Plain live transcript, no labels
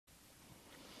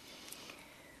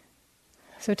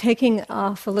So taking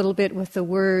off a little bit with the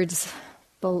words,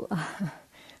 the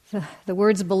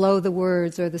words below the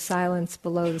words, or the silence,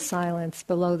 below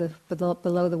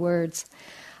the words.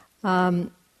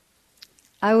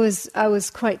 I was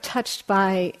quite touched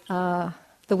by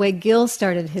the way Gil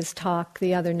started his talk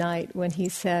the other night when he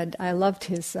said, I loved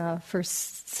his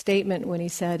first statement when he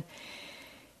said,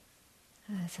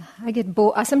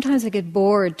 sometimes I get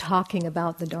bored talking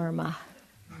about the Dharma,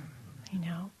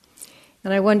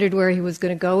 And I wondered where he was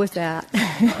going to go with that.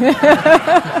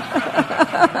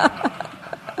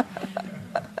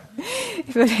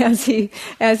 But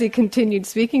as he continued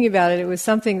speaking about it, it was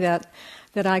something that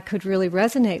I could really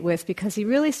resonate with, because he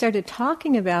really started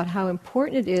talking about how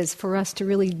important it is for us to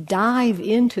really dive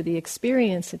into the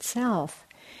experience itself,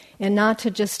 and not to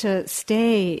just to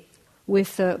stay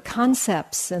with the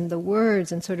concepts and the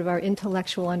words and sort of our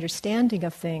intellectual understanding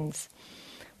of things,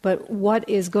 but what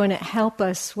is going to help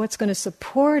us, what's going to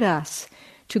support us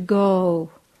to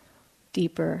go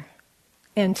deeper.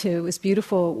 And it was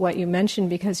beautiful what you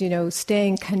mentioned, because,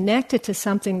 staying connected to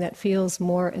something that feels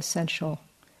more essential.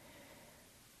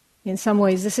 In some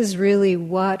ways, this is really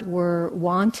what we're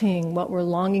wanting, what we're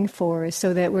longing for, is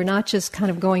so that we're not just kind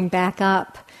of going back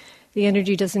up. The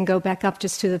energy doesn't go back up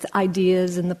just to the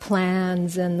ideas and the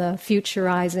plans and the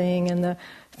futurizing and the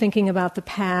thinking about the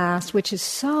past, which is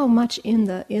so much in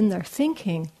their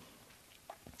thinking.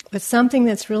 But something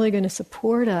that's really going to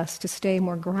support us to stay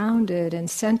more grounded and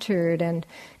centered and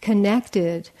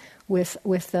connected with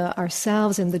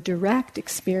ourselves in the direct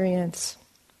experience.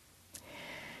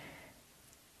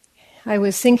 I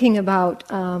was thinking about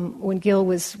when Gil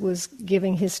was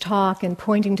giving his talk and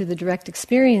pointing to the direct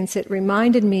experience, it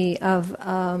reminded me of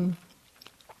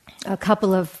a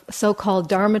couple of so-called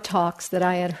Dharma talks that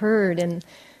I had heard in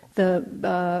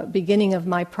the beginning of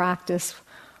my practice,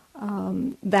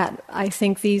 that I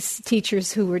think these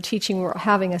teachers who were teaching were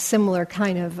having a similar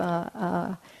kind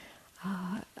of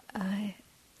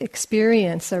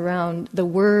experience around the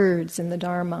words in the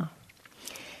Dharma.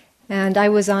 And I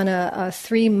was on a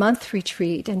 3-month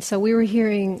retreat, and so we were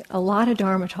hearing a lot of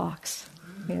Dharma talks,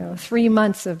 3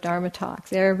 months of Dharma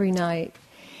talks every night.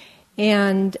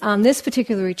 And on this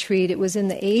particular retreat, it was in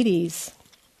the 80s,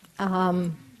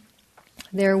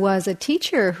 there was a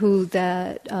teacher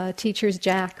teachers,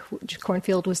 Jack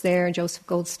Cornfield was there, and Joseph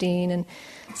Goldstein, and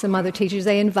some other teachers.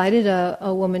 They invited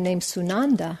a woman named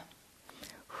Sunanda,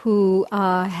 who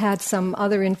had some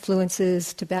other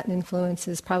influences, Tibetan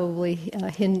influences, probably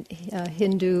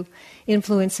Hindu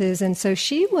influences, and so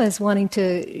she was wanting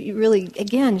to really,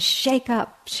 again, shake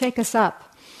us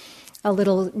up a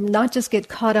little, not just get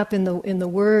caught up in the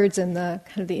words and the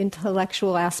kind of the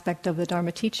intellectual aspect of the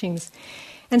Dharma teachings.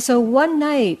 And so one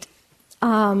night,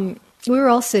 we were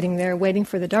all sitting there waiting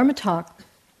for the Dharma talk,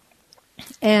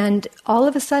 and all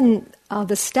of a sudden,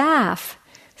 the staff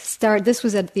this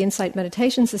was at the Insight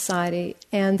Meditation Society,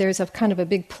 and there's a kind of a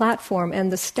big platform,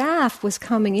 and the staff was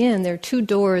coming in. There are 2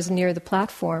 doors near the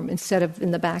platform instead of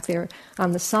in the back there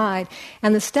on the side.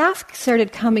 And the staff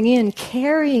started coming in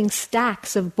carrying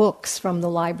stacks of books from the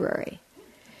library.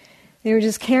 They were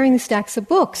just carrying the stacks of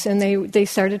books, and they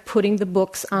started putting the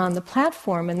books on the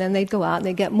platform, and then they'd go out and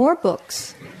they'd get more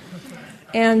books.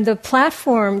 And the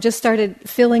platform just started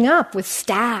filling up with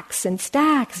stacks and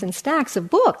stacks and stacks of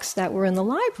books that were in the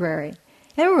library.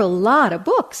 There were a lot of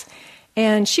books.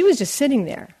 And she was just sitting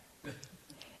there.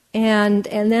 And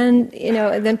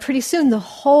then pretty soon the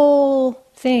whole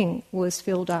thing was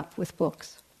filled up with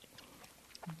books.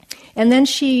 And then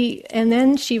she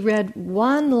read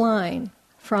one line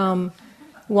from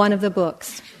one of the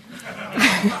books.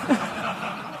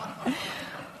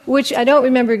 Which I don't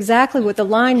remember exactly what the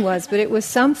line was, but it was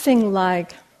something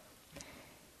like,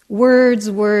 words,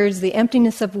 the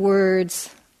emptiness of words,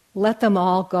 let them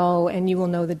all go and you will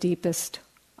know the deepest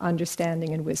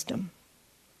understanding and wisdom.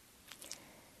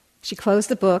 She closed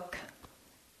the book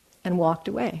and walked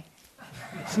away.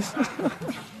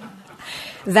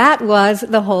 That was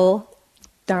the whole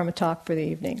Dharma talk for the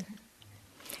evening.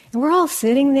 And we're all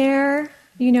sitting there,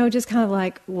 just kind of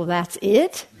like, well, that's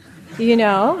it?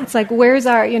 It's like, where's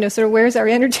our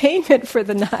entertainment for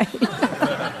the night?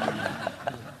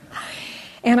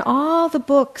 And all the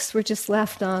books were just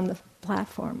left on the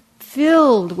platform,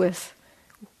 filled with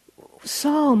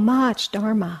so much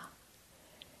Dharma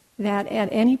that at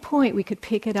any point we could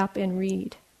pick it up and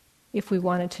read if we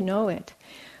wanted to know it.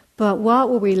 But what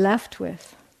were we left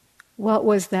with? What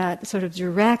was that sort of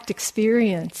direct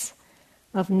experience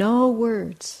of no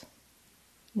words?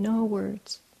 No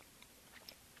words.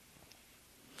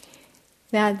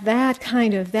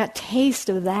 That taste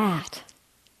of that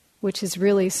which is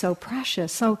really so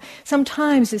precious. So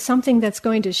sometimes it's something that's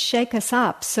going to shake us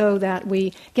up so that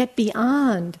we get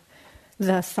beyond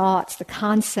the thoughts, the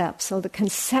concepts, so the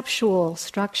conceptual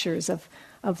structures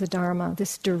of the Dharma,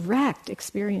 this direct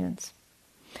experience.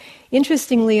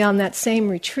 Interestingly, on that same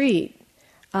retreat,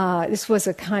 this was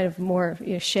a kind of more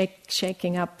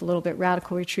shaking up, a little bit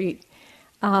radical retreat.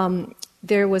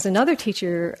 There was another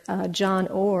teacher, John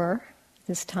Orr,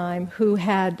 this time, who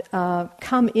had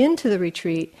come into the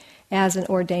retreat as an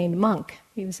ordained monk.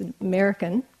 He was an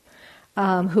American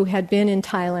who had been in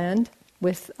Thailand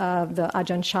with the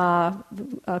Ajahn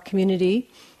Chah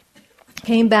community,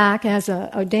 came back as an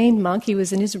ordained monk. He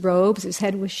was in his robes, his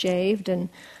head was shaved, and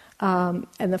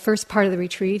the first part of the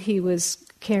retreat he was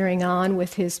carrying on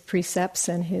with his precepts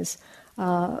and his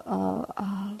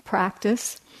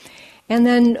practice. And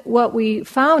then what we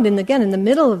found, again in the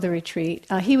middle of the retreat,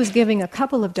 he was giving a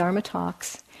couple of Dharma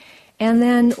talks, and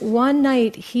then one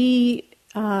night he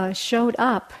showed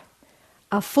up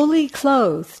fully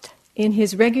clothed in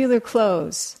his regular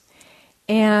clothes,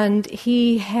 and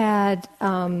he had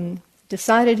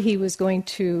decided he was going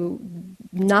to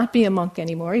not be a monk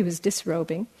anymore. He was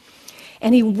disrobing,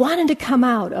 and he wanted to come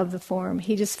out of the form.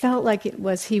 He just felt like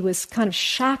he was kind of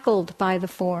shackled by the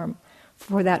form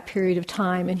for that period of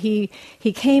time, and he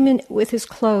came in with his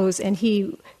clothes, and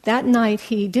that night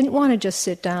he didn't want to just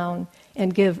sit down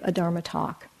and give a Dharma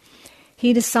talk.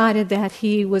 He decided that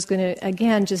he was going to,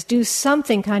 again, just do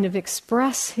something, kind of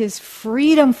express his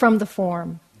freedom from the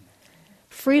form.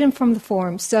 Freedom from the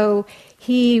form. So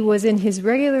he was in his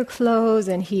regular clothes,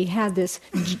 and he had this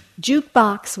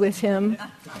jukebox with him,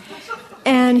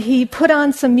 and he put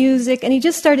on some music, and he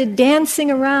just started dancing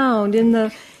around in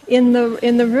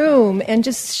the room, and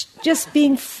just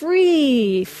being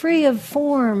free of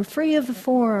form, free of the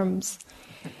forms.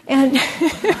 And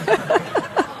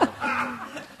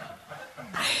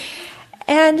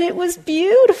and it was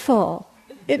beautiful.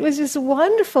 It was just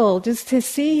wonderful just to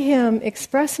see him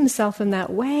express himself in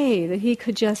that way, that he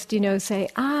could just, say,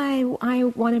 I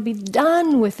want to be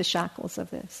done with the shackles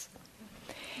of this.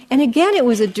 And again, it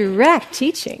was a direct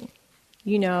teaching.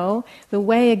 The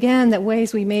way, again, that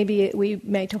ways we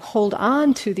may to hold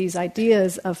on to these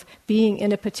ideas of being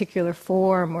in a particular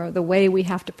form, or the way we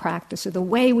have to practice, or the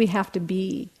way we have to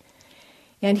be.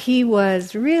 And he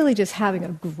was really just having a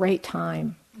great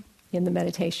time in the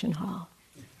meditation hall.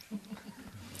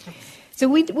 So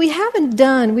we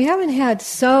haven't had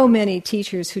so many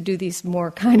teachers who do these more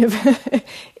kind of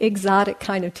exotic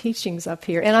kind of teachings up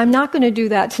here, and I'm not going to do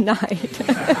that tonight.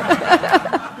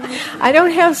 I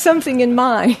don't have something in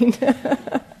mind.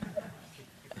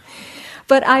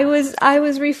 But I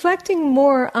was reflecting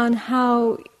more on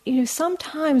how,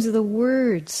 sometimes the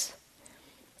words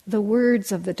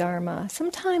of the Dharma,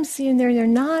 sometimes they're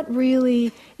not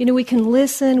really, we can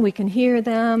listen, we can hear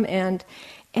them, and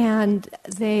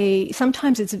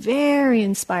sometimes it's very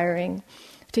inspiring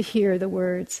to hear the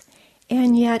words,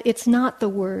 and yet it's not the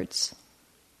words.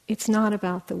 It's not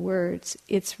about the words.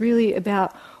 It's really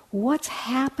about what's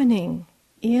happening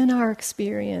in our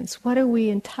experience. What are we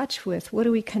in touch with? What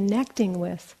are we connecting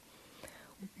with?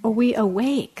 Are we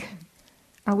awake?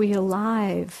 Are we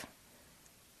alive?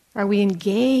 Are we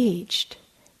engaged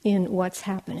in what's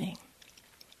happening?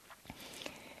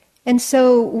 And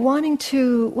so wanting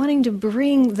to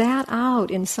bring that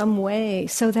out in some way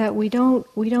so that we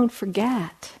don't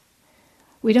forget.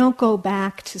 We don't go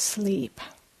back to sleep.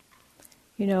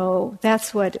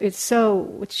 That's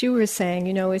what you were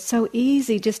saying, it's so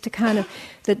easy just to kind of,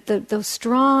 those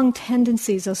strong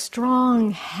tendencies, those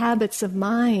strong habits of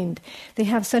mind, they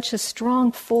have such a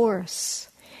strong force.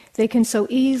 They can so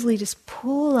easily just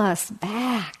pull us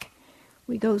back.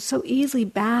 We go so easily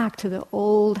back to the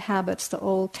old habits, the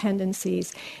old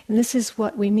tendencies. And this is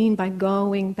what we mean by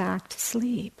going back to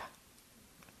sleep.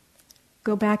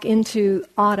 Go back into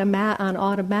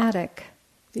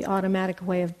the automatic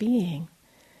way of being.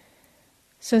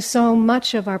 So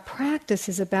much of our practice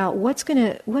is about what's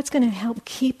going to help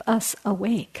keep us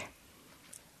awake,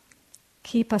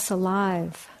 keep us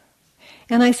alive.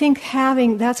 And I think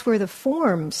that's where the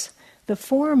forms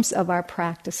of our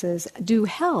practices do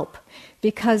help,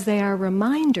 because they are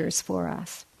reminders for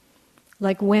us.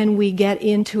 Like when we get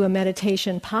into a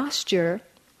meditation posture,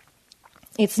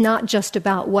 it's not just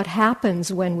about what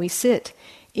happens when we sit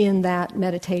in that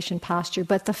meditation posture,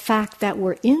 but the fact that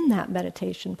we're in that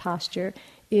meditation posture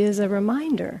is a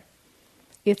reminder.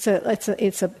 It's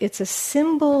a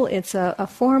symbol. It's a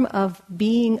form of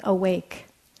being awake.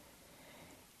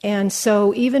 And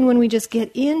so even when we just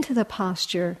get into the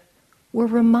posture, we're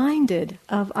reminded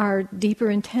of our deeper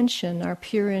intention, our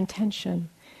pure intention,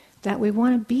 that we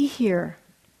want to be here.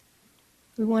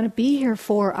 We want to be here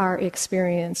for our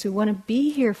experience. We want to be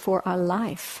here for our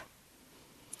life.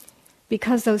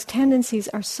 Because those tendencies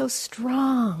are so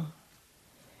strong.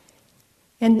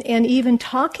 And even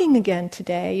talking again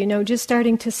today, just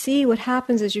starting to see what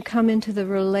happens as you come into the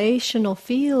relational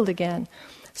field again.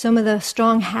 Some of the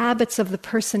strong habits of the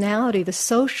personality, the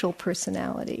social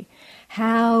personality,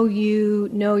 how you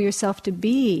know yourself to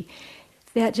be,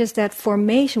 that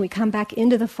formation, we come back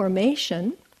into the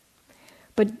formation,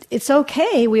 but it's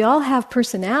okay, we all have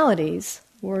personalities.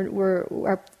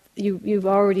 You've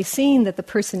already seen that the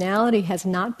personality has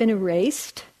not been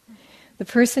erased. The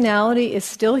personality is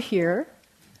still here,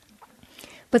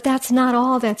 but that's not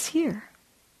all that's here.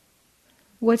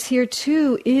 What's here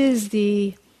too is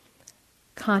the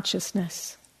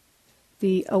consciousness,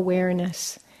 the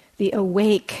awareness, the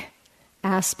awake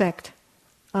aspect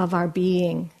of our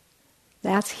being.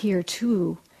 That's here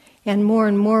too. And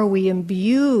more we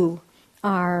imbue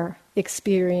our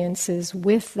experiences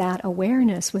with that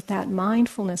awareness, with that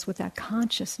mindfulness, with that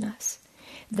consciousness.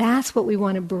 That's what we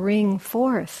want to bring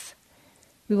forth.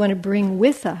 We want to bring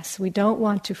with us. We don't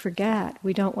want to forget.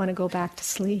 We don't want to go back to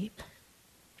sleep.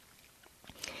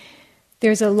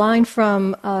 There's a line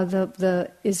from the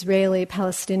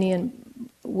Israeli-Palestinian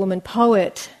woman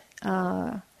poet,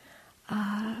 Nihab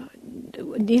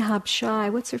Shai.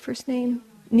 What's her first name?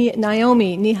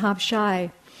 Naomi Nihab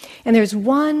Shai. And there's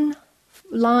one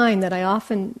line that I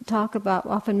often talk about,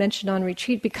 often mention on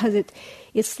retreat, because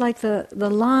it's like the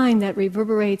line that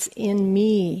reverberates in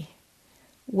me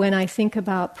when I think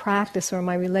about practice or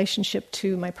my relationship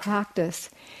to my practice.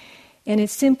 And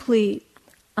it's simply,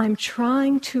 I'm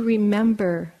trying to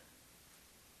remember,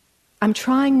 I'm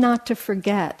trying not to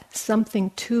forget something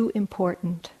too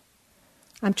important.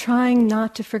 I'm trying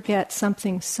not to forget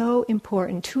something so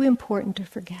important, too important to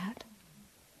forget.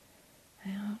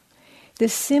 Yeah.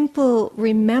 This simple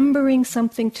remembering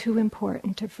something too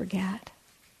important to forget.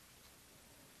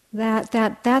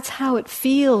 That's how it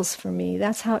feels for me.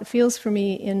 That's how it feels for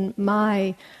me in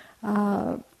my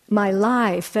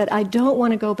life, that I don't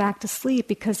want to go back to sleep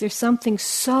because there's something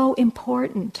so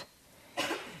important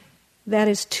that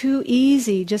is too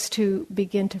easy just to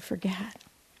begin to forget.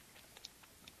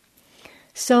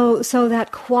 So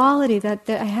that quality that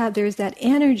I have, there's that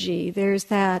energy, there's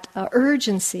that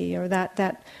urgency or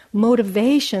that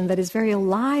motivation that is very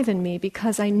alive in me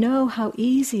because I know how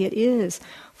easy it is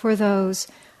for those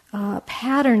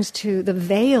patterns to, the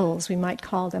veils we might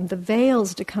call them, the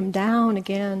veils to come down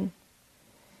again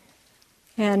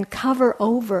and cover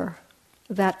over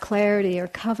that clarity or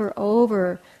cover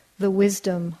over the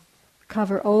wisdom,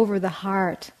 cover over the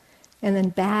heart, and then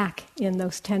back in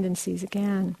those tendencies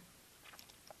again.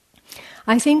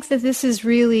 I think that this is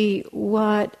really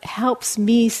what helps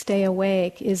me stay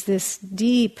awake, is this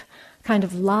deep kind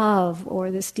of love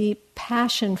or this deep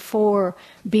passion for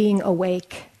being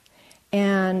awake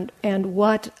and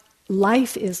what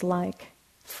life is like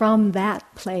from that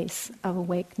place of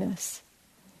awakeness.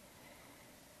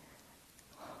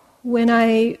 When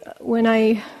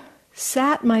I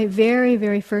sat my very,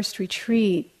 very first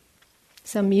retreat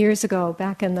some years ago,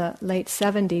 back in the late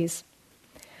 70s,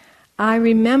 I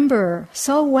remember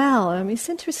so well. I mean, it's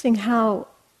interesting how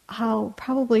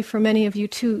probably for many of you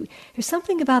too, there's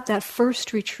something about that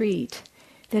first retreat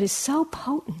that is so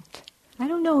potent. I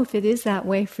don't know if it is that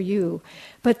way for you,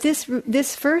 but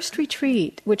this first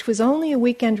retreat, which was only a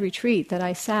weekend retreat that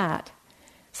I sat,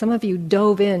 some of you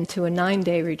dove into a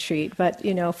 9-day retreat, but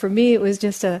for me it was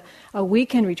just a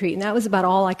weekend retreat, and that was about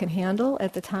all I could handle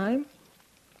at the time.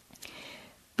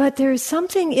 But there's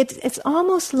something, it's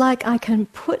almost like I can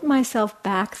put myself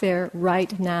back there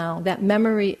right now. That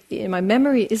memory, my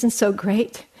memory isn't so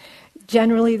great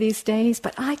generally these days,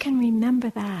 but I can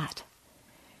remember that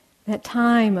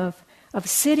time of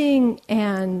sitting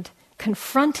and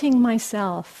confronting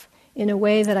myself in a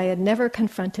way that I had never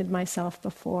confronted myself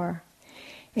before.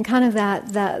 And kind of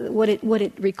that what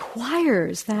it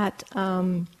requires, that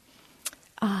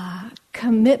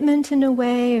commitment in a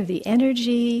way, of the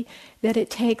energy that it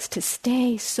takes to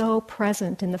stay so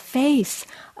present in the face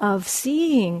of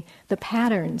seeing the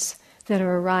patterns that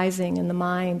are arising in the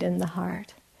mind and the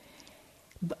heart.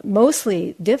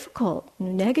 Mostly difficult,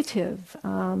 negative,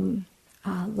 a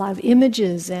lot of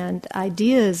images and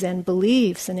ideas and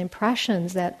beliefs and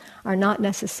impressions that are not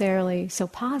necessarily so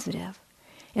positive.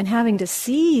 And having to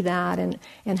see that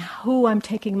and who I'm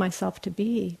taking myself to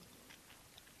be.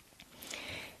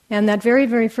 And that very,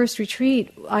 very first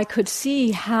retreat, I could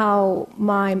see how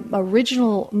my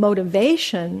original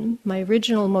motivation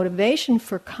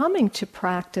for coming to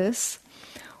practice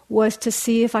was to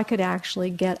see if I could actually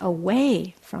get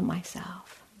away from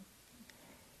myself.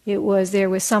 There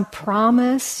was some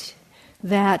promise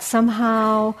that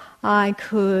somehow I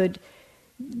could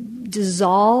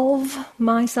dissolve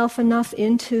myself enough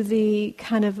into the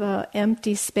kind of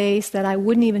empty space that I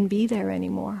wouldn't even be there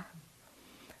anymore.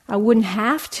 I wouldn't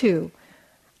have to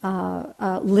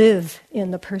live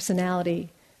in the personality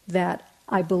that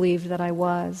I believed that I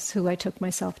was, who I took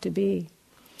myself to be.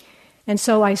 And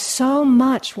so I so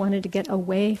much wanted to get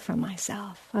away from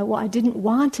myself. I didn't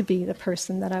want to be the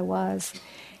person that I was.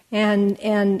 And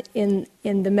in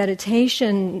the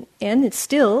meditation, and it's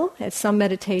still, at some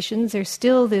meditations, there's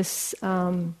still this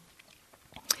kind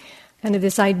of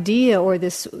this idea or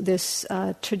this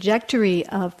trajectory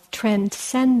of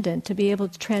transcendent, to be able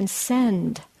to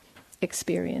transcend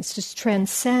experience, just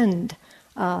transcend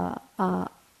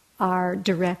our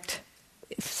direct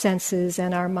senses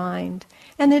and our mind.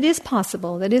 And it is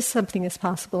possible. That is something that's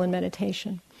possible in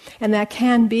meditation. And that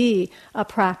can be a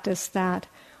practice that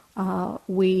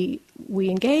we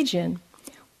engage in.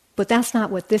 But that's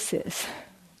not what this is.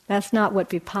 That's not what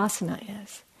Vipassana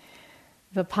is.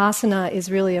 Vipassana is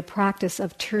really a practice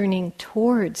of turning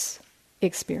towards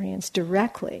experience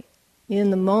directly,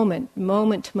 in the moment to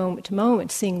moment to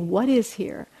moment, seeing what is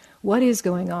here, what is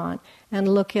going on, and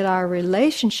look at our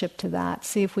relationship to that,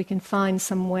 see if we can find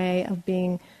some way of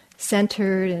being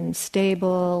centered and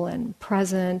stable and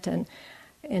present and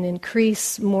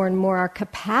increase more and more our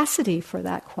capacity for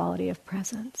that quality of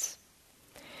presence.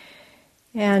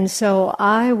 And so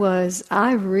I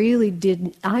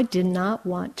did not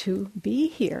want to be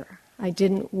here. I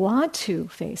didn't want to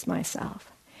face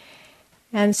myself.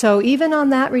 And so even on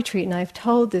that retreat, and I've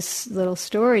told this little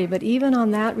story, but even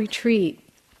on that retreat,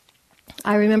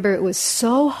 I remember it was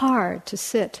so hard to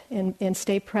sit and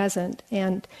stay present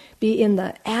and be in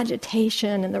the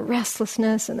agitation and the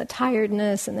restlessness and the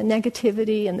tiredness and the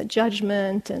negativity and the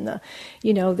judgment and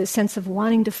the sense of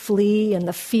wanting to flee and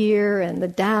the fear and the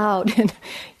doubt and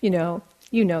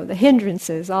the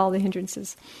hindrances, all the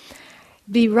hindrances.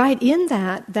 Be right in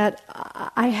that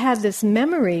I had this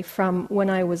memory from when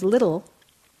I was little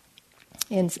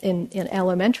in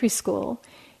elementary school,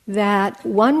 that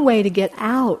one way to get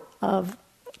out of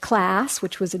class,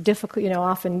 which was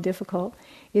often difficult,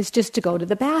 is just to go to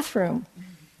the bathroom.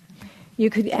 You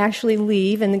could actually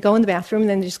leave and then go in the bathroom and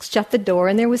then just shut the door,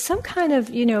 and there was some kind of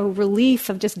relief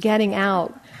of just getting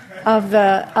out of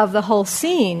the whole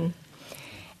scene.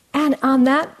 And on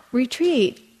that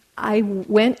retreat, I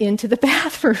went into the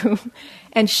bathroom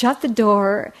and shut the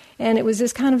door, and it was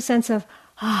this kind of sense of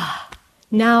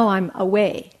now I'm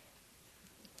away,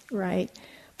 right?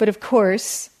 But of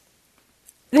course,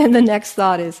 then the next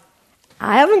thought is,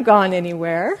 I haven't gone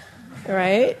anywhere,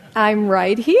 right? I'm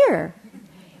right here.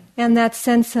 And that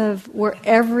sense of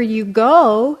wherever you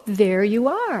go, there you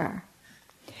are.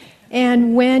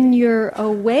 And when you're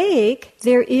awake,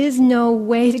 there is no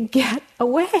way to get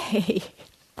away.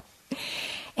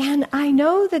 And I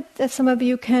know that some of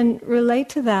you can relate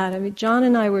to that. I mean, John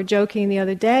and I were joking the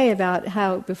other day about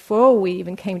how before we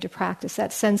even came to practice,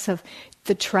 that sense of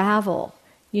the travel,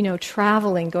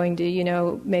 traveling, going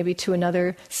to, maybe to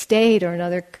another state or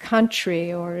another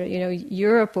country or,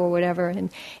 Europe or whatever,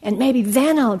 and maybe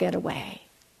then I'll get away,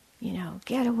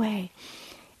 get away.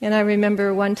 And I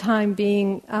remember one time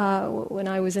being, when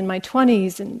I was in my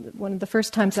 20s, and one of the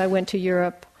first times I went to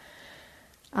Europe,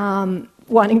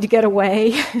 wanting to get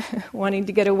away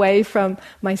from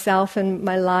myself and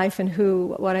my life and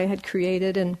what I had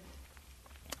created, and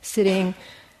sitting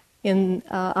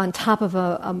on top of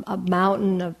a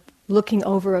mountain, looking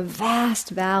over a vast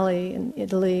valley in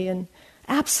Italy, and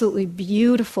absolutely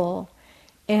beautiful,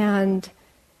 and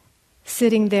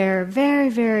sitting there very,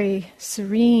 very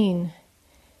serene,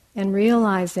 and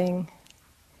realizing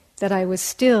that I was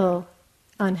still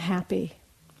unhappy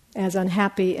as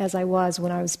I was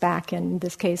when I was back in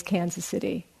this case, Kansas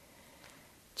City.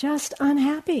 Just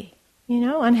unhappy,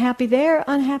 unhappy there,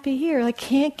 unhappy here. I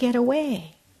can't get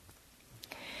away.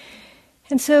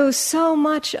 And so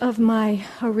much of my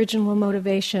original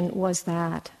motivation was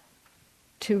that,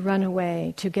 to run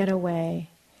away, to get away.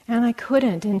 And I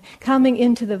couldn't. And coming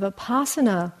into the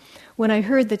Vipassana, when I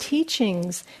heard the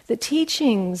teachings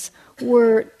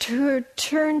were to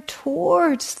turn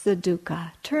towards the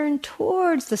dukkha, turn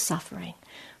towards the suffering,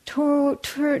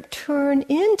 turn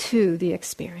into the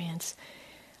experience.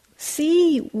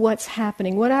 See what's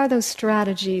happening. What are those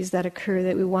strategies that occur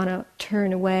that we want to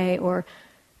turn away or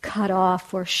cut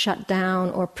off or shut down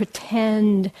or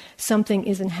pretend something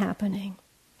isn't happening?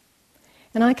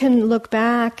 And I can look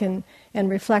back and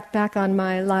reflect back on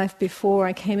my life before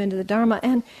I came into the Dharma,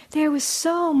 and there was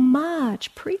so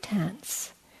much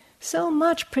pretense, so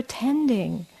much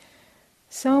pretending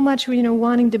So much,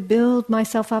 wanting to build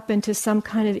myself up into some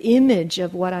kind of image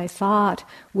of what I thought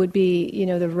would be,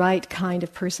 the right kind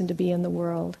of person to be in the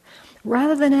world,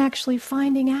 rather than actually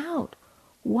finding out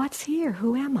what's here,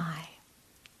 who am I?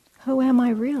 Who am I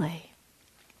really?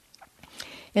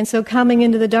 And so coming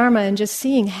into the Dharma and just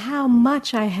seeing how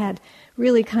much I had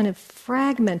really kind of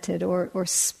fragmented or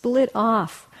split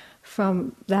off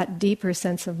from that deeper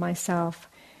sense of myself,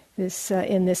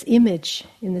 in this image,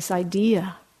 in this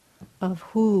idea of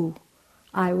who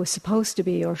I was supposed to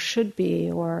be or should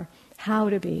be or how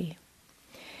to be.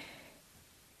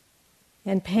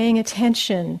 And paying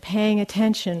attention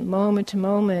moment to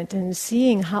moment and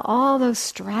seeing how all those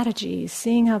strategies,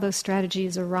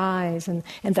 arise and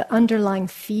the underlying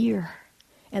fear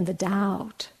and the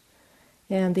doubt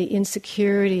and the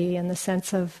insecurity and the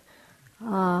sense of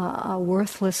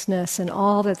worthlessness and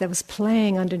all that was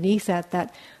playing underneath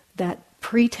that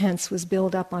pretense was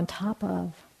built up on top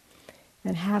of.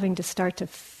 And having to start to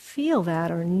feel that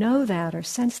or know that or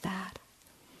sense that.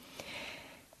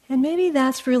 And maybe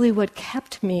that's really what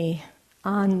kept me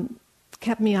on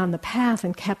the path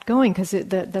and kept going, because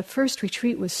the first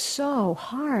retreat was so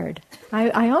hard.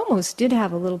 I almost did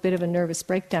have a little bit of a nervous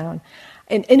breakdown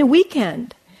in a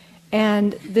weekend.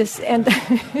 And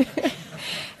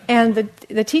and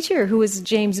the teacher, who was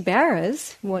James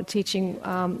Barras, teaching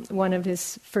one of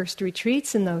his first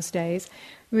retreats in those days,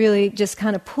 really just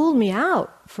kind of pulled me out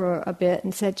for a bit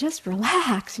and said, just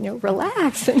relax,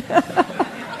 relax. And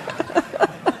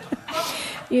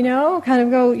kind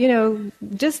of go,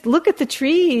 just look at the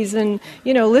trees and,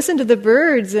 listen to the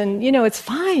birds and, it's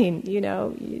fine, you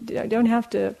don't have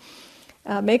to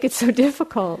make it so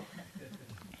difficult.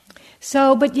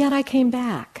 So, but yet I came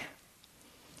back.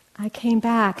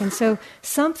 And so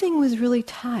something was really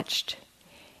touched.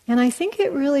 And I think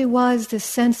it really was this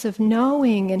sense of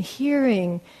knowing and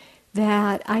hearing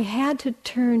that I had to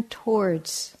turn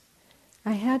towards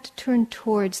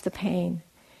the pain.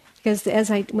 Because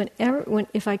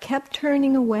if I kept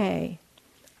turning away,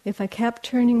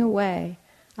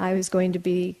 I was going to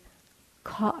be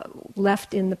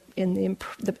left in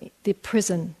the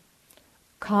prison,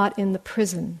 caught in the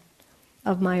prison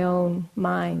of my own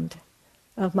mind,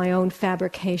 of my own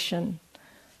fabrication,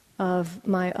 of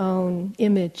my own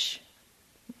image.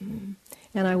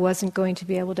 And I wasn't going to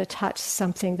be able to touch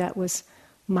something that was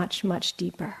much, much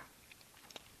deeper.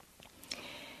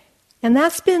 And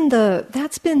that's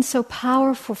been so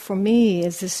powerful for me,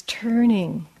 is this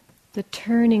turning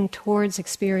towards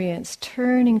experience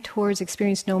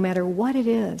no matter what it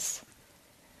is.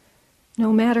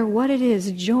 Joining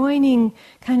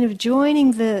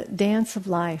the dance of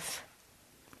life.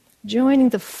 Joining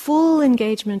the full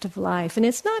engagement of life. And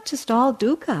it's not just all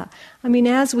dukkha. I mean,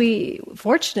 as we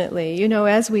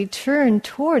turn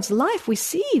towards life, we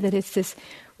see that it's this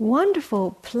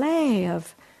wonderful play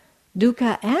of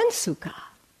dukkha and sukha.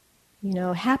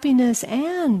 Happiness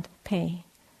and pain,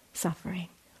 suffering.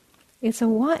 It's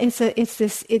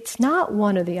not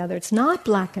one or the other. It's not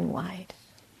black and white.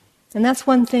 And that's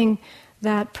one thing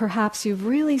that perhaps you've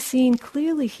really seen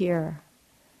clearly here.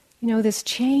 This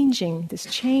changing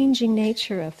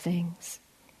nature of things.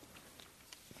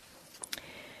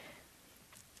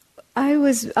 I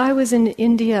was in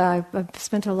India. I've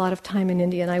spent a lot of time in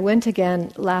India, and I went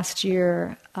again last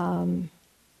year.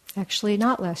 Actually,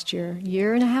 not last year. A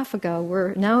year and a half ago.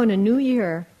 We're now in a new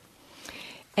year,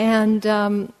 and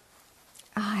I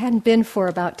hadn't been for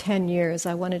about 10 years.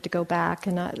 I wanted to go back,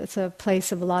 and it's a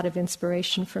place of a lot of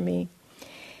inspiration for me.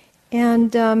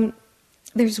 And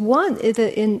there's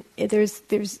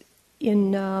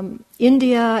in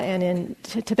India and in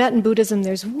Tibetan Buddhism,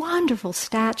 there's wonderful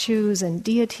statues and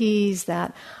deities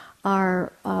that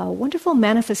are wonderful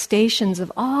manifestations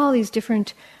of all these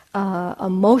different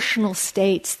emotional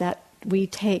states that we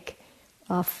take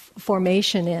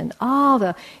formation in. All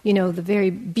the very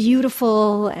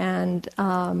beautiful and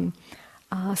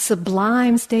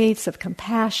sublime states of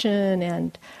compassion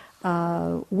and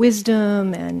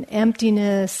wisdom and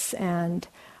emptiness and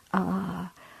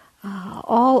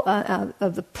all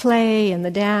of the play and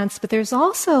the dance, but there's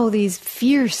also these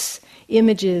fierce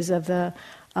images of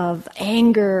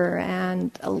anger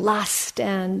and lust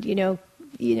and the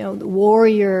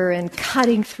warrior and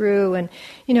cutting through and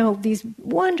these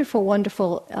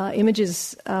wonderful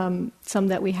images, some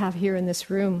that we have here in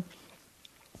this room.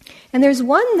 And there's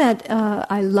one that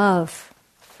I love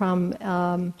from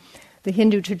the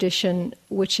Hindu tradition,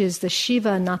 which is the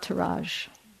Shiva Nataraj.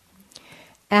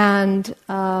 And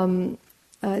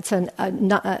it's an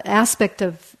aspect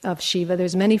of Shiva.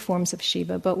 There's many forms of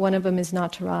Shiva, but one of them is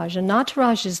Nataraj. And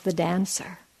Nataraj is the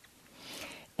dancer.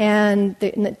 And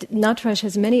Nataraj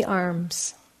has many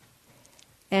arms.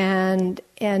 and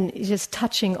just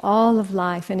touching all of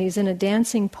life. And he's in a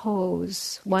dancing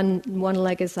pose. One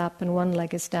leg is up and one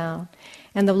leg is down.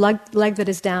 And the leg that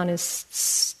is down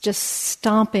is just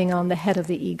stomping on the head of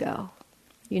the ego.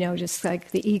 Just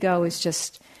like the ego is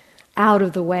just out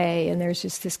of the way, and there's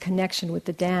just this connection with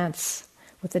the dance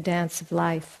of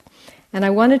life. And I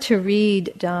wanted to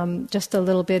read just a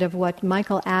little bit of what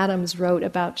Michael Adams wrote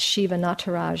about Shiva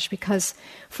Nataraj, because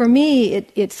for me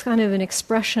it's kind of an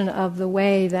expression of the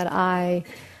way that I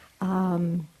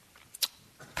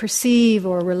perceive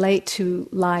or relate to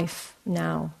life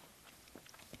now.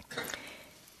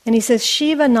 And he says,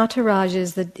 Shiva Nataraj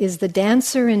is the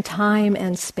dancer in time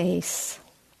and space.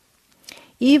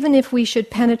 Even if we should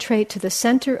penetrate to the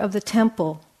center of the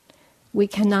temple, we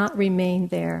cannot remain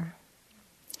there.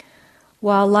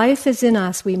 While life is in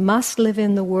us, we must live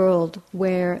in the world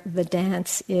where the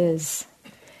dance is.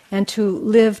 And to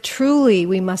live truly,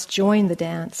 we must join the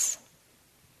dance.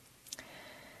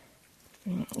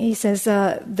 He says,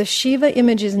 the Shiva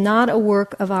image is not a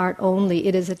work of art only,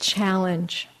 it is a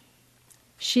challenge.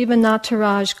 Shiva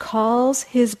Nataraj calls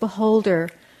his beholder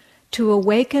to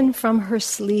awaken from her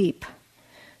sleep,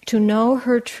 to know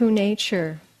her true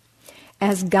nature,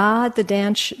 as God the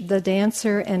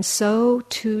dancer, and so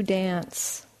to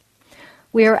dance.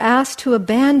 We are asked to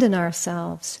abandon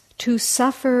ourselves, to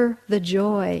suffer the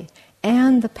joy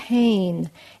and the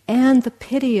pain and the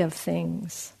pity of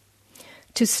things,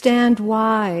 to stand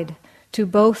wide to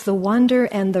both the wonder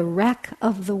and the wreck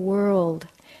of the world,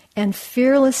 and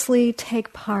fearlessly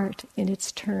take part in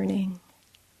its turning.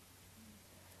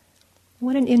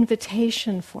 What an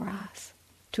invitation for us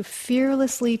to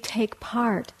fearlessly take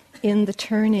part in the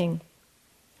turning.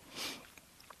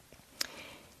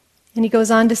 And he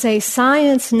goes on to say,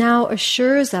 science now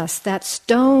assures us that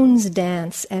stones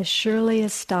dance as surely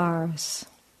as stars.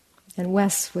 And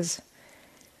Wes was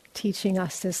teaching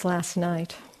us this last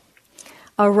night.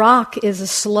 A rock is a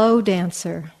slow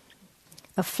dancer,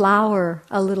 a flower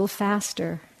a little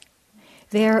faster.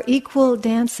 They are equal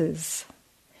dances.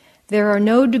 There are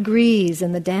no degrees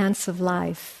in the dance of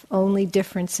life, only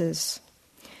differences.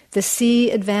 The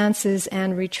sea advances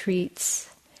and retreats.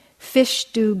 Fish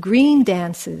do green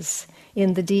dances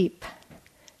in the deep.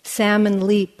 Salmon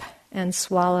leap and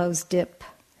swallows dip.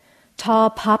 Tall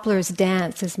poplars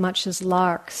dance as much as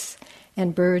larks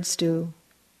and birds do.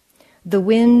 The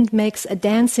wind makes a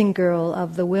dancing girl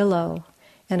of the willow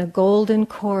and a golden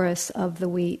chorus of the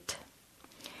wheat.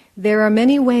 There are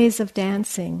many ways of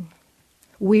dancing,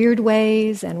 weird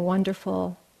ways and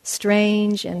wonderful,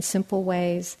 strange and simple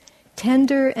ways,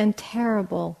 tender and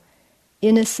terrible,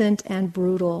 innocent and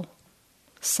brutal,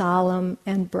 solemn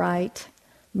and bright,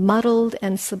 muddled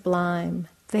and sublime.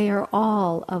 They are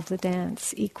all of the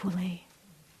dance equally.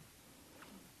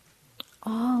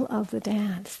 All of the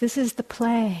dance. This is the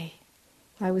play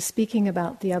I was speaking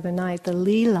about the other night, the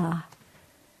Leela.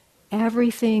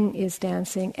 Everything is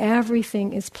dancing,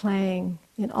 everything is playing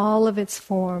in all of its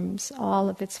forms, all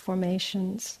of its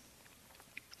formations.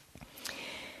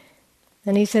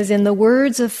 And he says, in the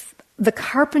words of the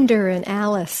carpenter in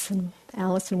Alice in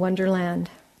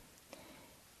Wonderland,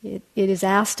 it is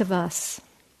asked of us,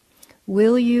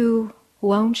 will you,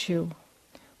 won't you?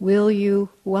 Will you,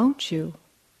 won't you?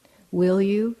 Will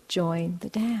you join the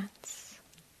dance?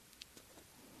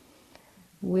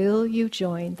 Will you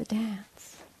join the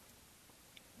dance?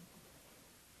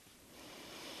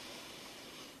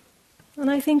 And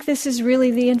I think this is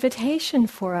really the invitation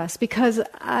for us, because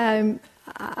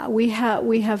we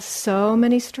have so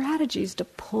many strategies to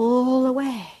pull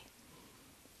away,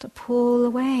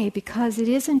 because it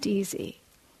isn't easy.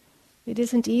 It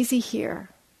isn't easy here.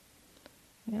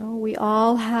 We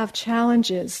all have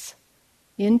challenges,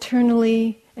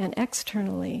 internally and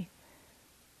externally.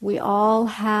 We all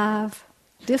have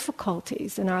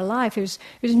difficulties in our life. There's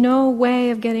no way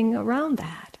of getting around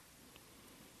that.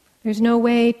 There's no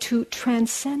way to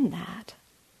transcend that.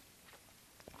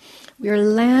 We are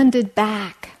landed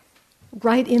back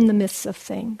right in the midst of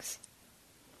things.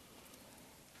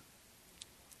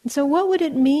 And so what would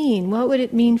it mean? What would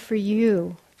it mean for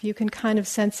you? If you can kind of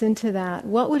sense into that,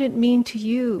 what would it mean to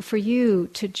you, for you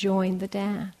to join the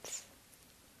dance?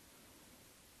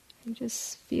 You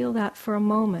just feel that for a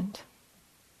moment.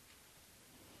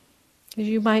 Because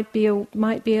you might be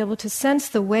able to sense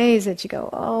the ways that you go,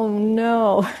 oh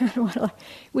no,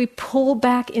 we pull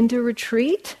back into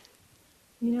retreat.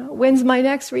 When's my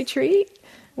next retreat?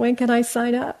 When can I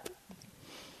sign up?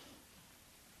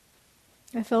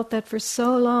 I felt that for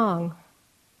so long.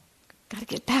 Got to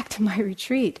get back to my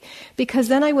retreat. Because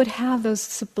then I would have those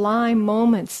sublime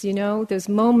moments, those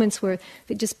moments where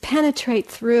they just penetrate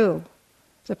through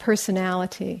the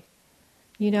personality.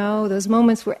 those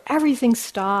moments where everything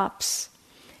stops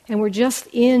and we're just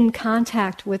in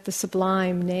contact with the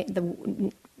sublime,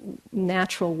 the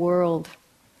natural world,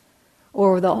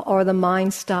 or the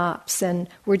mind stops and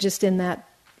we're just in that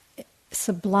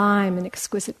sublime and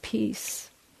exquisite peace.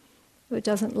 It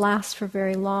doesn't last for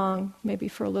very long, maybe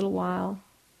for a little while.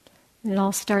 And it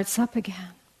all starts up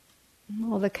again.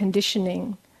 All the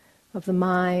conditioning of the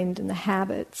mind and the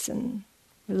habits and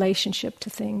relationship to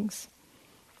things.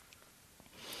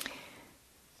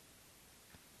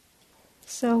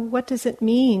 So what does it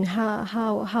mean?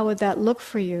 How would that look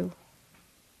for you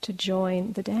to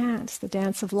join the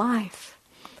dance of life,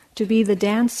 to be the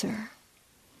dancer?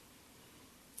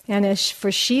 And as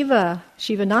for Shiva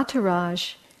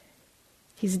Nataraj,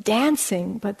 he's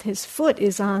dancing, but his foot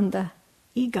is on the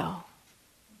ego,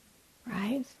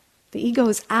 right? The ego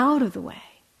is out of the way.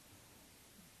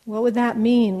 What would that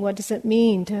mean? What does it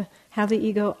mean to have the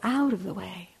ego out of the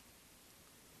way?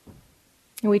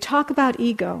 And we talk about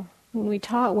ego.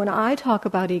 When I talk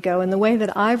about ego and the way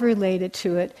that I've related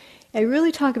to it, I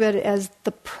really talk about it as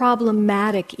the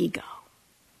problematic ego.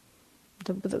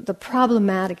 The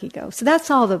problematic ego. So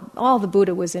that's all the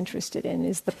Buddha was interested in,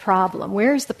 is the problem.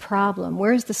 Where's the problem?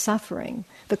 Where's the suffering?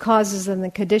 The causes and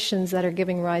the conditions that are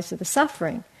giving rise to the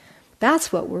suffering.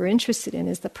 That's what we're interested in,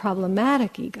 is the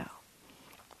problematic ego.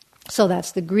 So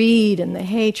that's the greed and the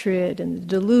hatred and the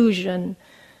delusion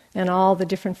and all the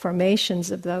different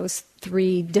formations of those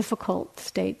three difficult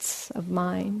states of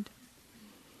mind.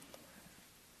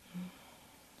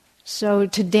 So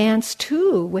to dance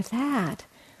too with that,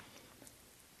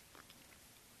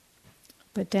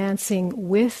 but dancing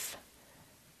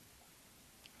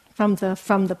from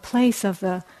the place of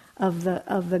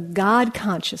the God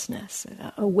consciousness,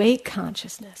 awake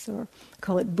consciousness, or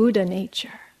call it Buddha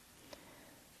nature,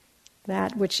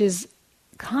 that which is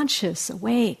conscious,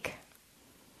 awake,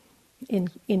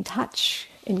 in touch,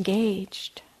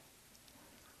 engaged.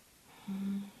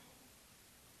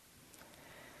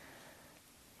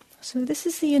 So this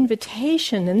is the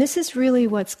invitation, and this is really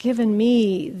what's given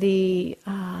me the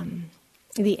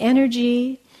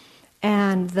energy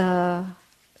and the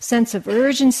sense of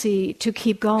urgency to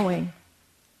keep going,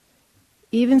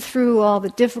 even through all the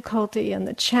difficulty and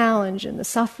the challenge and the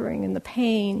suffering and the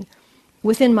pain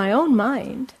within my own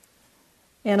mind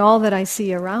and all that I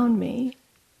see around me,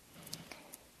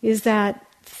 is that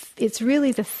it's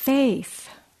really the faith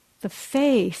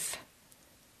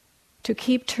to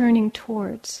keep turning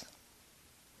towards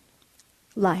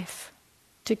life,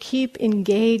 to keep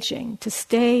engaging, to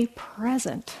stay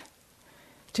present,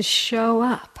 to show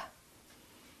up.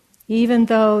 Even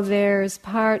though there's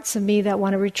parts of me that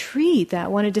want to retreat,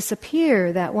 that want to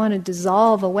disappear, that want to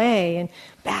dissolve away and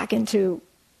back into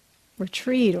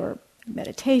retreat or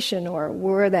meditation or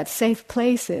where that safe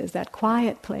place is, that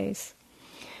quiet place.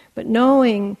 But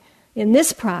knowing in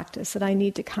this practice that I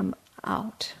need to come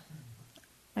out,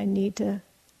 I need to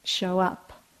show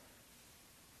up,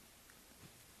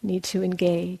 need to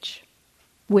engage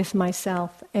with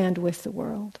myself and with the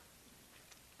world.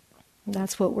 And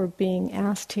that's what we're being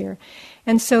asked here.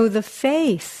 And so the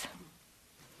faith,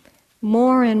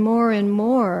 more and more and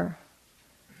more,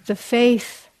 the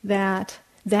faith that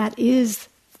is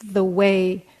the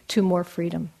way to more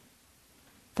freedom.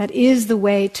 That is the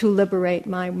way to liberate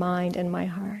my mind and my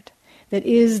heart. That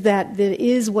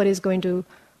is what is going to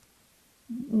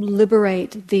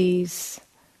liberate these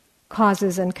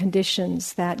causes and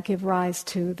conditions that give rise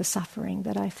to the suffering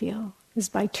that I feel, is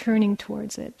by turning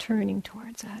towards it,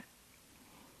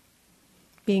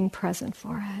 being present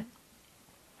for it.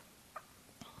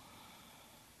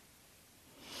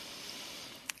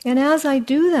 And as I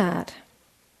do that,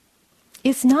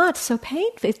 it's not so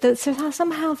painful.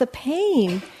 Somehow the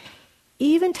pain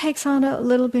even takes on a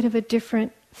little bit of a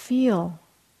different feel.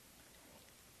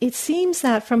 It seems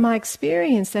that from my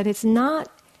experience that it's not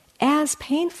as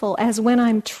painful as when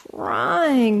I'm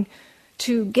trying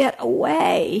to get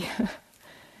away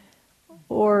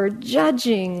or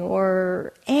judging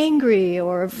or angry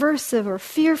or aversive or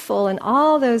fearful, and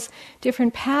all those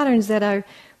different patterns that are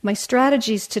my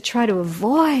strategies to try to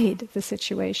avoid the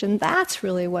situation. That's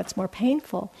really what's more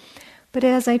painful. But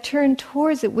as I turn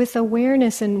towards it with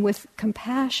awareness and with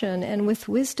compassion and with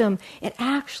wisdom, it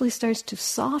actually starts to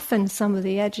soften some of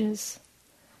the edges,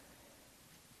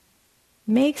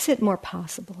 makes it more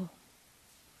possible,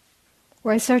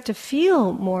 where I start to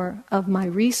feel more of my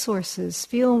resources,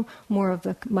 feel more of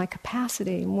my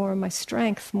capacity, more of my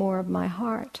strength, more of my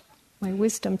heart, my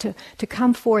wisdom to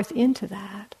come forth into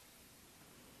that.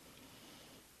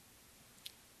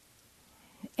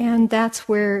 And that's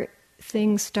where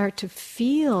things start to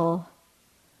feel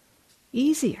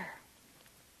easier.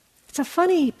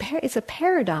 it's a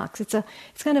paradox. It's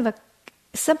kind of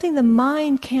something the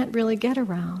mind can't really get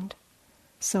around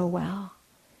so well.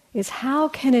 Is how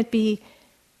can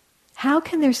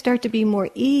there start to be more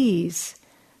ease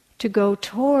to go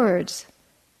towards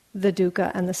the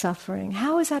dukkha and the suffering?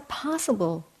 How is that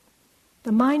possible?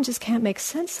 The mind just can't make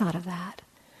sense out of that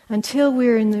until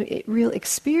we're in the real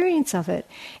experience of it.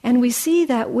 And we see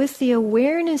that with the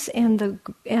awareness and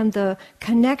the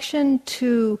connection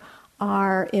to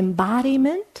our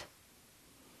embodiment,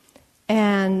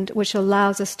 and which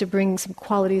allows us to bring some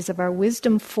qualities of our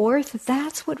wisdom forth,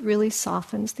 that's what really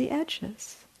softens the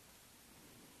edges.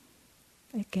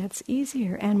 It gets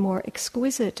easier and more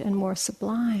exquisite and more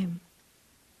sublime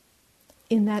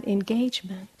in that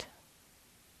engagement.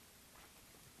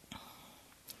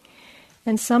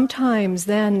 And sometimes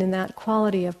then in that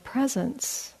quality of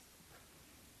presence,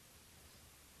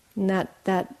 and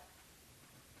that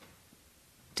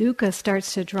dukkha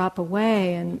starts to drop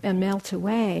away and melt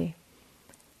away,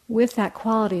 with that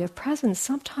quality of presence,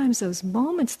 sometimes those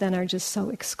moments then are just so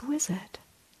exquisite.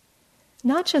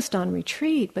 Not just on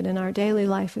retreat, but in our daily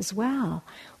life as well,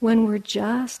 when we're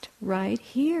just right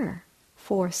here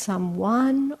for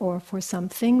someone or for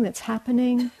something that's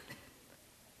happening.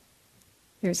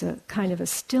 There's a kind of a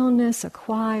stillness, a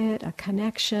quiet, a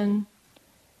connection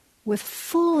with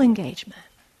full engagement,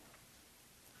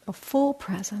 a full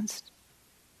presence.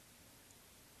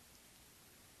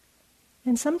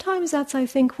 And sometimes that's, I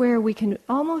think, where we can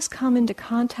almost come into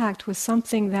contact with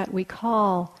something that we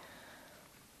call,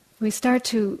 we start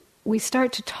to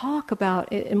talk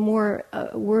about it in more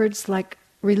words like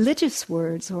religious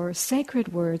words or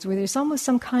sacred words, where there's almost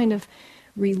some kind of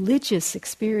religious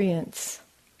experience.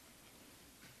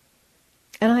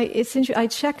 And I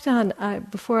checked on,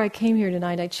 before I came here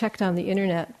tonight, I checked on the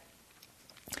internet,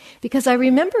 because I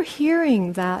remember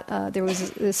hearing that there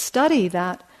was this study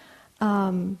that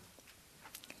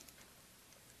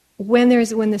when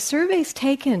the survey's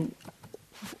taken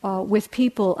with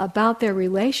people about their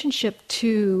relationship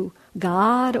to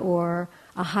God or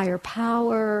a higher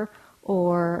power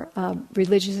or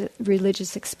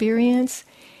religious experience,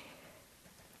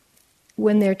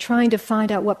 when they're trying to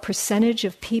find out what percentage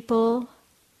of people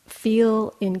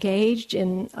feel engaged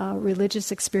in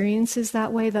religious experiences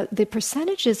that way, the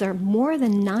percentages are more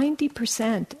than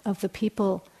 90% of the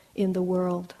people in the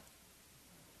world.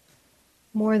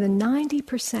 More than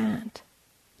 90%.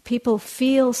 People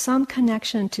feel some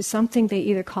connection to something they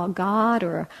either call God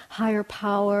or a higher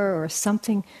power or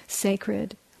something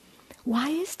sacred. Why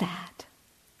is that?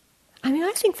 I mean,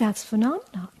 I think that's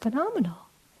phenomenal.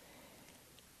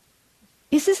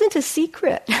 This isn't a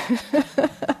secret.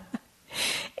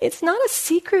 It's not a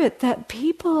secret that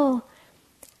people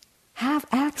have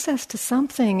access to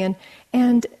something,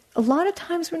 and a lot of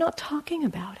times we're not talking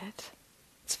about it.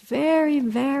 It's very,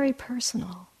 very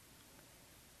personal.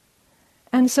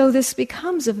 And so this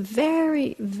becomes a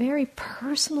very, very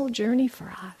personal journey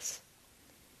for us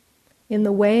in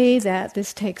the way that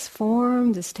this takes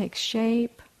form, this takes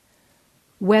shape,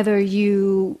 whether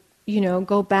you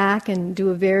go back and do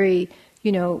a very,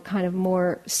 kind of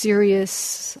more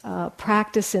serious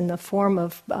practice in the form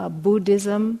of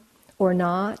Buddhism or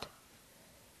not.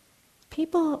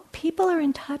 People are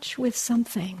in touch with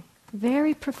something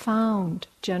very profound,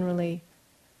 generally,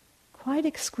 quite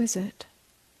exquisite.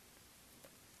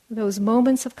 Those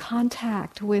moments of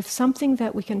contact with something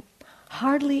that we can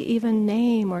hardly even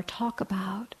name or talk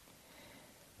about.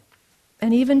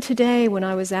 And even today, when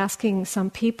I was asking some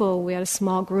people, we had a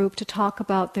small group, to talk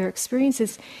about their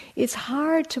experiences, it's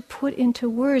hard to put into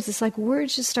words. It's like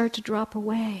words just start to drop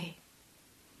away.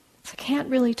 So I can't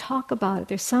really talk about it.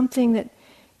 There's something that,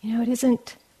 it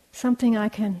isn't something I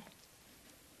can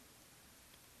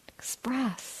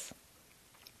express.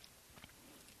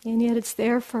 And yet it's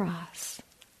there for us.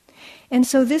 And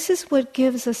so this is what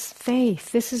gives us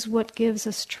faith. This is what gives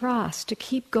us trust to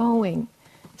keep going.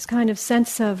 This kind of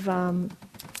sense of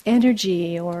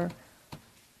energy or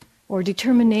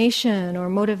determination or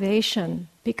motivation,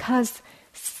 because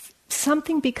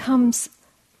something becomes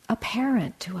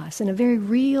apparent to us in a very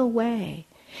real way.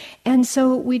 And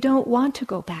so we don't want to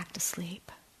go back to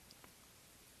sleep.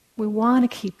 We want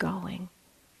to keep going.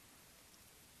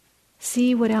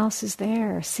 See what else is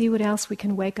there. See what else we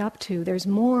can wake up to. There's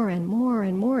more and more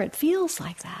and more. It feels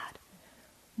like that.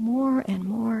 More and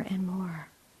more and more.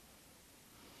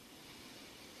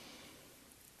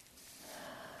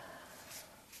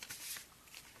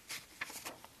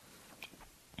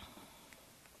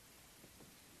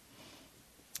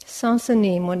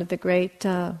 Sansanim, one of the great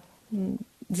Zen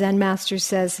masters,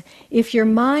 says, if your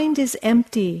mind is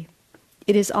empty,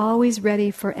 it is always ready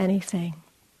for anything.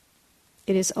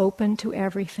 It is open to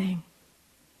everything.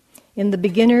 In the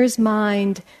beginner's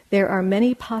mind, there are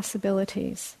many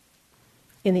possibilities.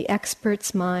 In the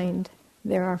expert's mind,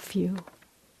 there are few.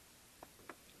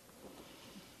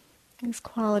 This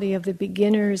quality of the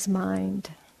beginner's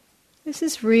mind. This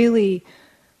is really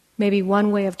maybe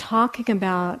one way of talking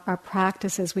about our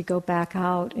practice as we go back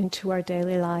out into our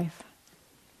daily life.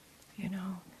 To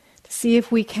see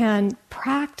if we can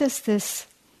practice this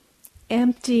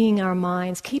emptying our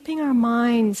minds, keeping our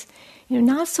minds,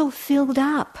 not so filled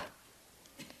up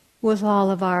with all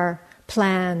of our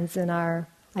plans and our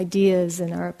ideas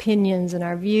and our opinions and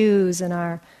our views and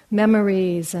our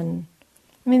memories. And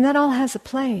that all has a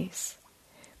place.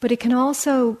 But it can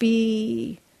also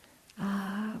be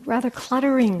rather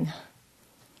cluttering,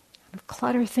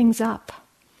 clutter things up.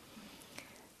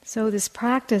 So this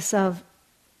practice of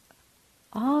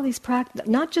all these practices,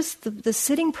 not just the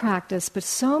sitting practice, but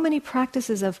so many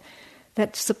practices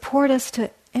that support us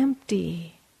to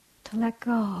empty, to let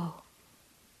go,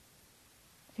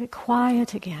 get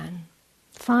quiet again,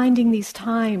 finding these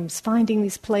times, finding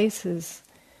these places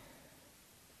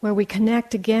where we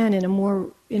connect again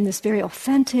in this very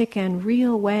authentic and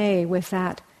real way with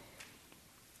that,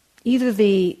 either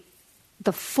the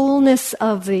fullness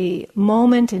of the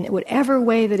moment in whatever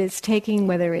way that it's taking,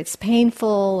 whether it's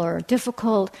painful or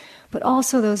difficult, but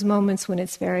also those moments when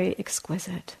it's very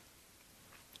exquisite.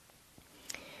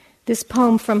 This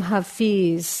poem from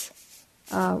Hafiz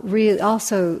really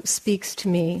also speaks to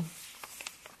me.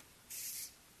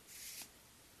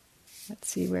 Let's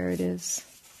see where it is.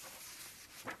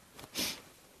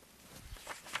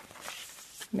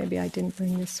 Maybe I didn't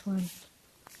bring this one.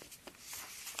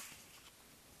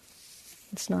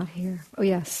 It's not here. Oh,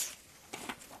 yes.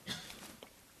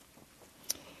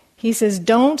 He says,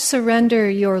 "Don't surrender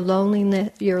your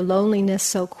loneliness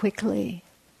so quickly.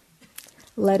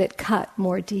 Let it cut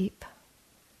more deep."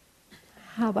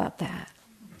 How about that?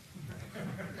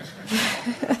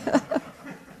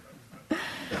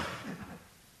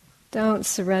 Don't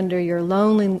surrender your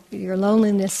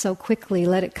loneliness so quickly.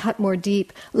 Let it cut more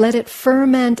deep. Let it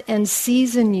ferment and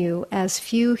season you as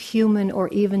few human or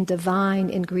even divine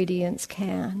ingredients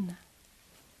can.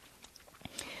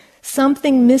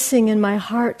 Something missing in my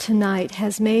heart tonight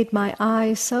has made my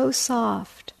eyes so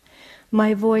soft,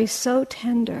 my voice so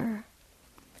tender,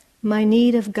 my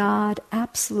need of God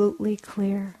absolutely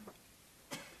clear.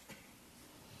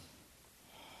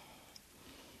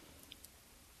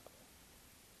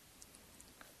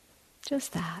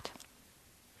 Just that.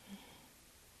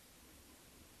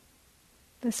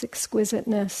 This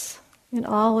exquisiteness in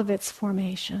all of its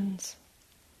formations.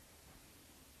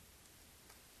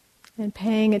 And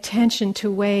paying attention to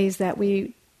ways that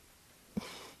we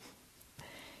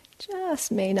just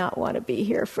may not want to be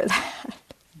here for that.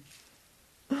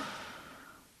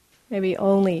 Maybe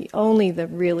only the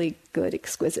really good,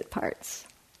 exquisite parts.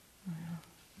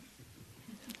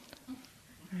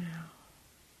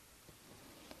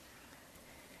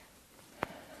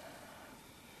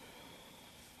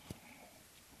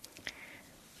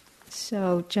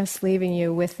 So just leaving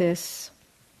you with this,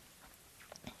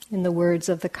 in the words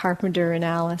of the carpenter and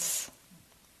Alice,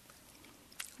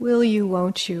 will you,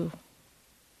 won't you?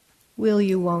 Will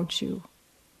you, won't you?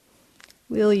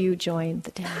 Will you join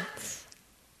the dance?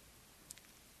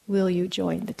 Will you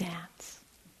join the dance?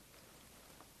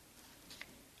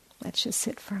 Let's just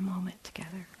sit for a moment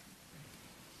together.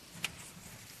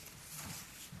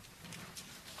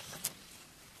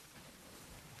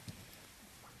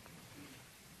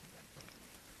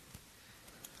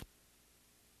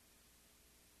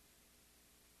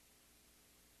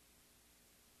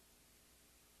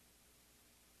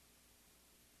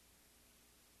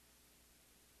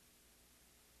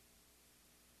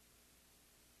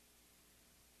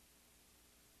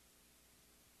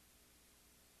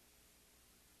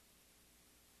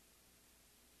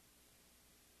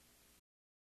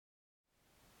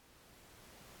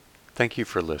 Thank you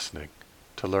for listening.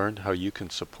 To learn how you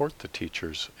can support the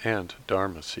teachers and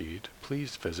Dharma Seed,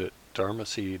 please visit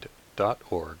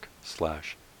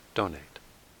dharmaseed.org/donate.